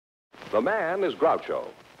The man is Groucho.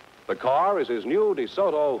 The car is his new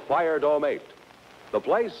DeSoto Fire Dome 8. The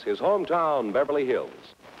place, his hometown, Beverly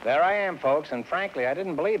Hills. There I am, folks, and frankly, I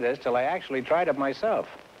didn't believe this till I actually tried it myself.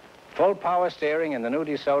 Full power steering in the new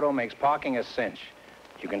DeSoto makes parking a cinch.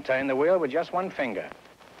 You can turn the wheel with just one finger.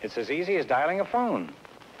 It's as easy as dialing a phone.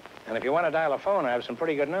 And if you want to dial a phone, I have some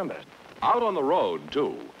pretty good numbers. Out on the road,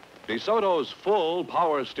 too, DeSoto's full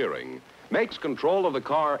power steering makes control of the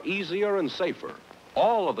car easier and safer,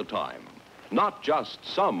 all of the time, not just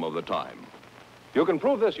some of the time. You can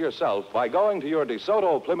prove this yourself by going to your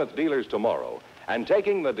DeSoto Plymouth dealers tomorrow and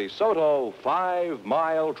taking the DeSoto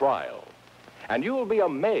 5-mile trial. And you'll be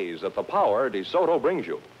amazed at the power DeSoto brings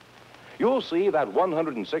you. You'll see that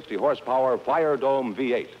 160 horsepower Fire Dome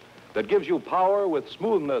V8 that gives you power with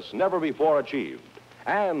smoothness never before achieved,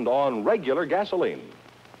 and on regular gasoline.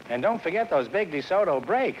 And don't forget those big DeSoto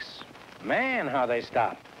brakes. Man, how they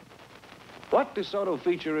stop. What DeSoto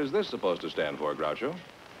feature is this supposed to stand for, Groucho?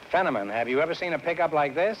 Fenneman, have you ever seen a pickup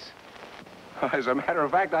like this? As a matter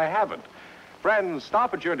of fact, I haven't. Friends,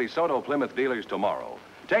 stop at your DeSoto Plymouth dealers tomorrow.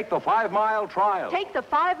 Take the 5-mile trial. Take the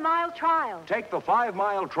 5-mile trial. Take the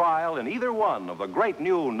 5-mile trial in either one of the great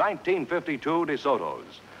new 1952 DeSotos.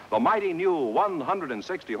 The mighty new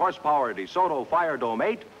 160 horsepower DeSoto Fire Dome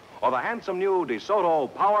 8 or the handsome new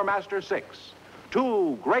DeSoto Power Master 6.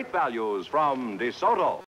 Two great values from DeSoto.